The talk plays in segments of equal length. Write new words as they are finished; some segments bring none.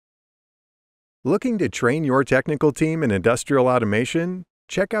Looking to train your technical team in industrial automation?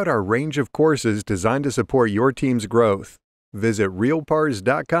 Check out our range of courses designed to support your team's growth. Visit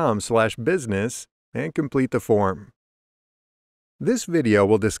realpars.com/business and complete the form. This video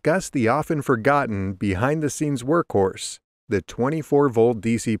will discuss the often forgotten behind-the-scenes workhorse, the 24-volt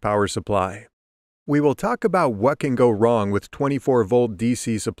DC power supply. We will talk about what can go wrong with 24-volt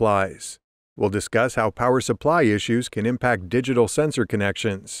DC supplies. We'll discuss how power supply issues can impact digital sensor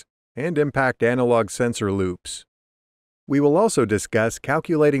connections and impact analog sensor loops. We will also discuss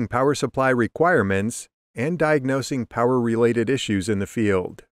calculating power supply requirements and diagnosing power-related issues in the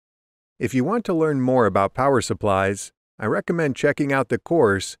field. If you want to learn more about power supplies, I recommend checking out the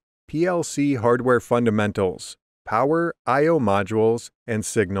course PLC Hardware Fundamentals, Power, I/O Modules, and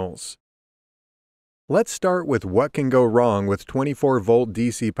Signals. Let's start with what can go wrong with 24-volt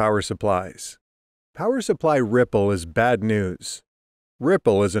DC power supplies. Power supply ripple is bad news.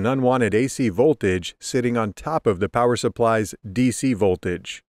 Ripple is an unwanted AC voltage sitting on top of the power supply's DC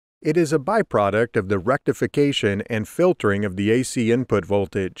voltage. It is a byproduct of the rectification and filtering of the AC input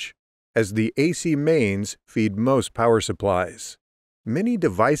voltage, as the AC mains feed most power supplies. Many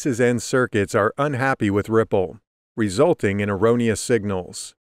devices and circuits are unhappy with ripple, resulting in erroneous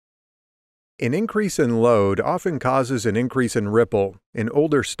signals. An increase in load often causes an increase in ripple in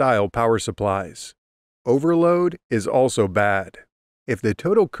older-style power supplies. Overload is also bad. If the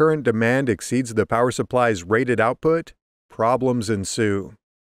total current demand exceeds the power supply's rated output, problems ensue.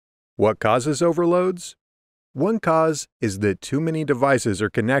 What causes overloads? One cause is that too many devices are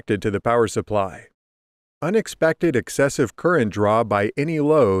connected to the power supply. Unexpected excessive current draw by any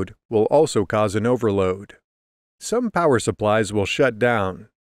load will also cause an overload. Some power supplies will shut down,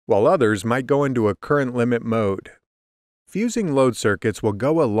 while others might go into a current limit mode. Fusing load circuits will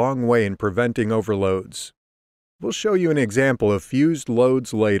go a long way in preventing overloads. We'll show you an example of fused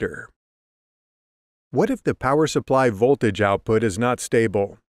loads later. What if the power supply voltage output is not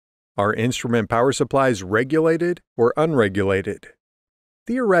stable? Are instrument power supplies regulated or unregulated?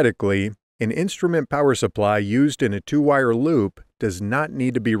 Theoretically, an instrument power supply used in a two-wire loop does not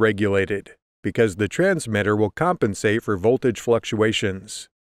need to be regulated, because the transmitter will compensate for voltage fluctuations.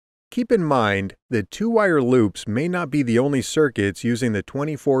 Keep in mind that two-wire loops may not be the only circuits using the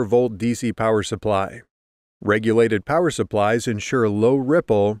 24-volt DC power supply. Regulated power supplies ensure low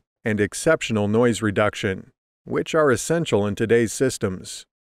ripple and exceptional noise reduction, which are essential in today's systems.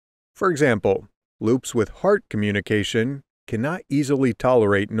 For example, loops with heart communication cannot easily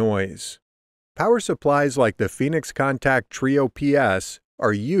tolerate noise. Power supplies like the Phoenix Contact Trio PS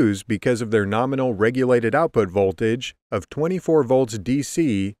are used because of their nominal regulated output voltage of 24 volts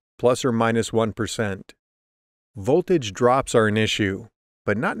DC plus or minus 1%. Voltage drops are an issue,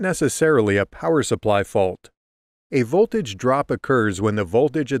 but not necessarily a power supply fault. A voltage drop occurs when the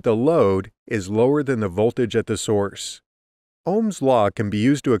voltage at the load is lower than the voltage at the source. Ohm's law can be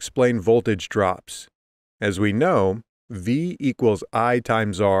used to explain voltage drops. As we know, V equals I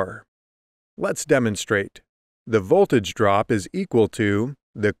times R. Let's demonstrate. The voltage drop is equal to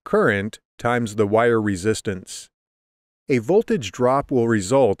the current times the wire resistance. A voltage drop will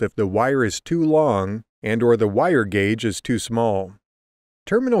result if the wire is too long and/or the wire gauge is too small.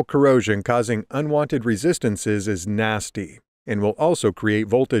 Terminal corrosion causing unwanted resistances is nasty and will also create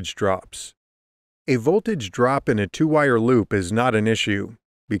voltage drops. A voltage drop in a two-wire loop is not an issue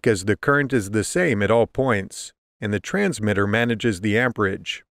because the current is the same at all points and the transmitter manages the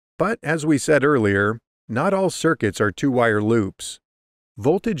amperage. But as we said earlier, not all circuits are two-wire loops.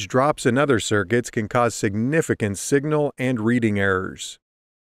 Voltage drops in other circuits can cause significant signal and reading errors.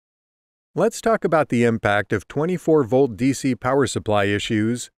 Let's talk about the impact of 24-volt DC power supply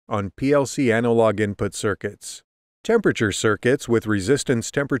issues on PLC analog input circuits. Temperature circuits with resistance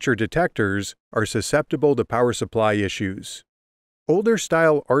temperature detectors are susceptible to power supply issues.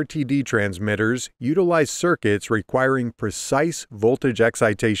 Older-style RTD transmitters utilize circuits requiring precise voltage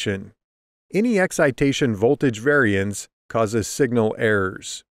excitation. Any excitation voltage variance causes signal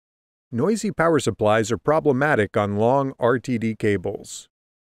errors. Noisy power supplies are problematic on long RTD cables.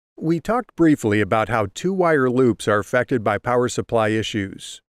 We talked briefly about how two-wire loops are affected by power supply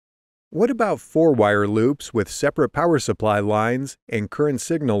issues. What about four-wire loops with separate power supply lines and current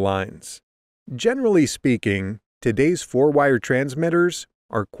signal lines? Generally speaking, today's four-wire transmitters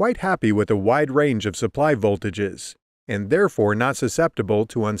are quite happy with a wide range of supply voltages, and therefore not susceptible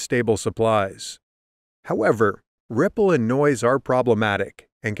to unstable supplies. However, ripple and noise are problematic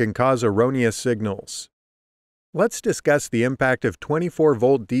and can cause erroneous signals. Let's discuss the impact of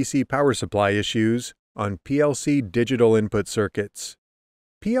 24-volt DC power supply issues on PLC digital input circuits.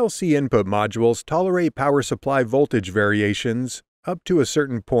 PLC input modules tolerate power supply voltage variations up to a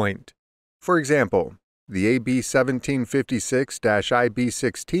certain point. For example, the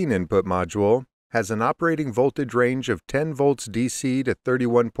AB1756-IB16 input module has an operating voltage range of 10 volts DC to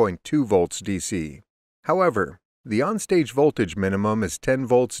 31.2 volts DC. However, the onstage voltage minimum is 10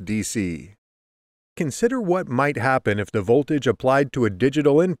 volts DC. Consider what might happen if the voltage applied to a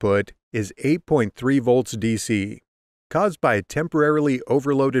digital input is 8.3 volts DC, caused by a temporarily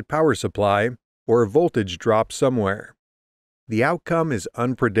overloaded power supply or a voltage drop somewhere. The outcome is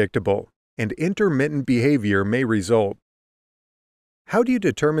unpredictable, and intermittent behavior may result. How do you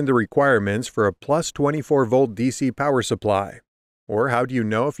determine the requirements for a plus 24 volt DC power supply? Or how do you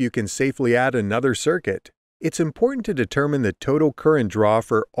know if you can safely add another circuit? It's important to determine the total current draw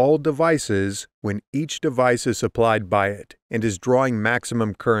for all devices when each device is supplied by it and is drawing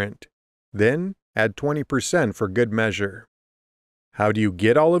maximum current. Then, add 20% for good measure. How do you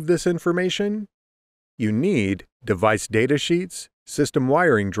get all of this information? You need device datasheets, system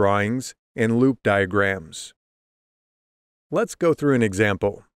wiring drawings, and loop diagrams. Let's go through an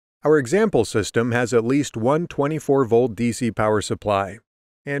example. Our example system has at least one 24 volt DC power supply,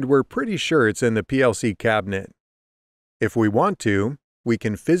 and we're pretty sure it's in the PLC cabinet. If we want to, we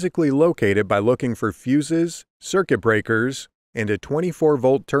can physically locate it by looking for fuses, circuit breakers, and a 24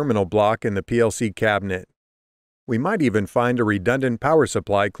 volt terminal block in the PLC cabinet. We might even find a redundant power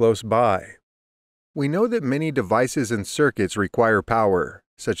supply close by. We know that many devices and circuits require power,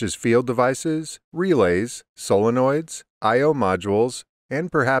 such as field devices, relays, solenoids, I/O modules,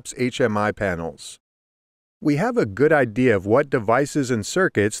 and perhaps HMI panels. We have a good idea of what devices and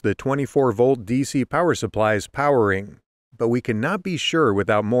circuits the 24 volt DC power supply is powering, but we cannot be sure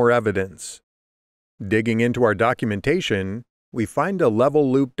without more evidence. Digging into our documentation, we find a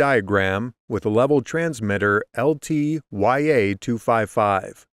level loop diagram with a level transmitter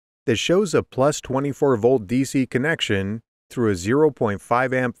LT-YA255 that shows a plus 24 volt DC connection through a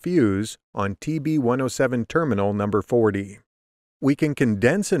 0.5 amp fuse on TB107 terminal number 40. We can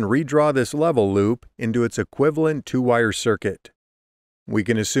condense and redraw this level loop into its equivalent 2-wire circuit. We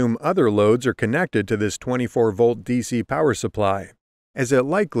can assume other loads are connected to this 24 volt DC power supply, as it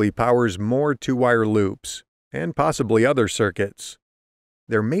likely powers more 2-wire loops, and possibly other circuits.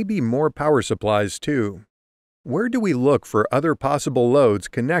 There may be more power supplies too. Where do we look for other possible loads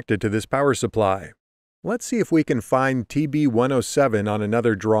connected to this power supply? Let's see if we can find TB107 on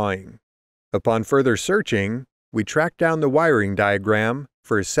another drawing. Upon further searching, we track down the wiring diagram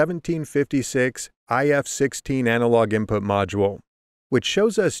for a 1756 IF16 analog input module, which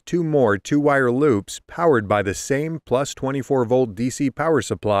shows us two more 2-wire loops powered by the same plus 24 volt DC power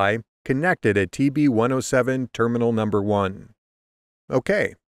supply connected at TB107 terminal number 1.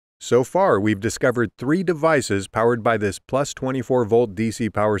 Okay, so far we've discovered 3 devices powered by this plus 24 volt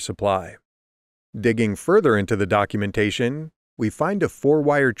DC power supply. Digging further into the documentation, we find a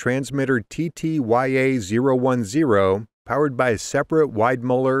 4-wire transmitter TTYA010 powered by a separate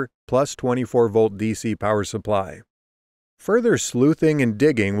Weidmuller plus 24 volt DC power supply. Further sleuthing and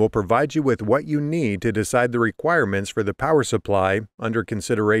digging will provide you with what you need to decide the requirements for the power supply under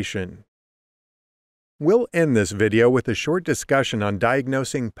consideration. We'll end this video with a short discussion on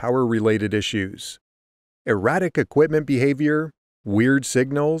diagnosing power-related issues. Erratic equipment behavior, weird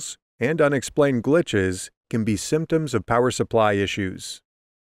signals, and unexplained glitches can be symptoms of power supply issues.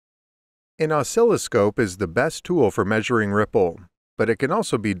 An oscilloscope is the best tool for measuring ripple, but it can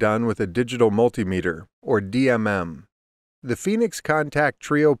also be done with a digital multimeter, or DMM. The Phoenix Contact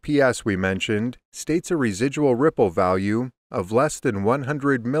Trio PS we mentioned states a residual ripple value of less than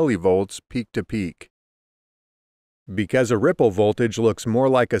 100 millivolts peak to peak. Because a ripple voltage looks more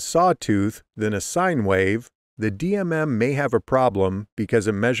like a sawtooth than a sine wave, the DMM may have a problem because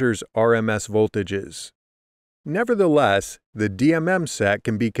it measures RMS voltages. Nevertheless, the DMM set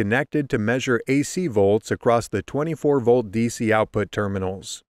can be connected to measure AC volts across the 24 volt DC output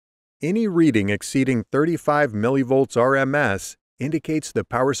terminals. Any reading exceeding 35 millivolts RMS indicates the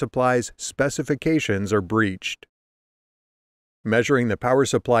power supply's specifications are breached. Measuring the power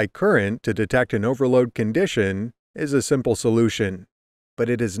supply current to detect an overload condition is a simple solution, but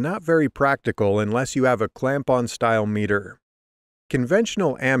it is not very practical unless you have a clamp-on style meter.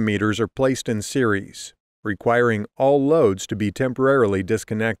 Conventional ammeters are placed in series, requiring all loads to be temporarily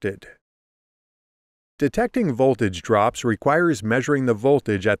disconnected. Detecting voltage drops requires measuring the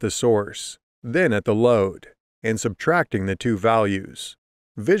voltage at the source, then at the load, and subtracting the two values.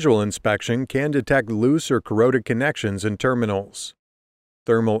 Visual inspection can detect loose or corroded connections in terminals.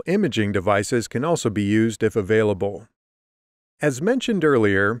 Thermal imaging devices can also be used if available. As mentioned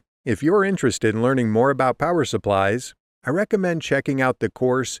earlier, if you're interested in learning more about power supplies, I recommend checking out the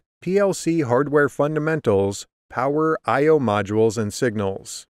course PLC Hardware Fundamentals, Power I/O Modules and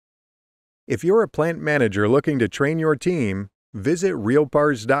Signals. If you're a plant manager looking to train your team, visit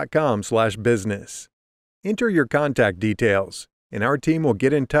realpars.com/business. Enter your contact details, and our team will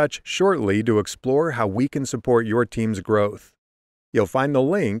get in touch shortly to explore how we can support your team's growth. You'll find the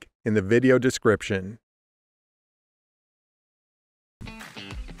link in the video description.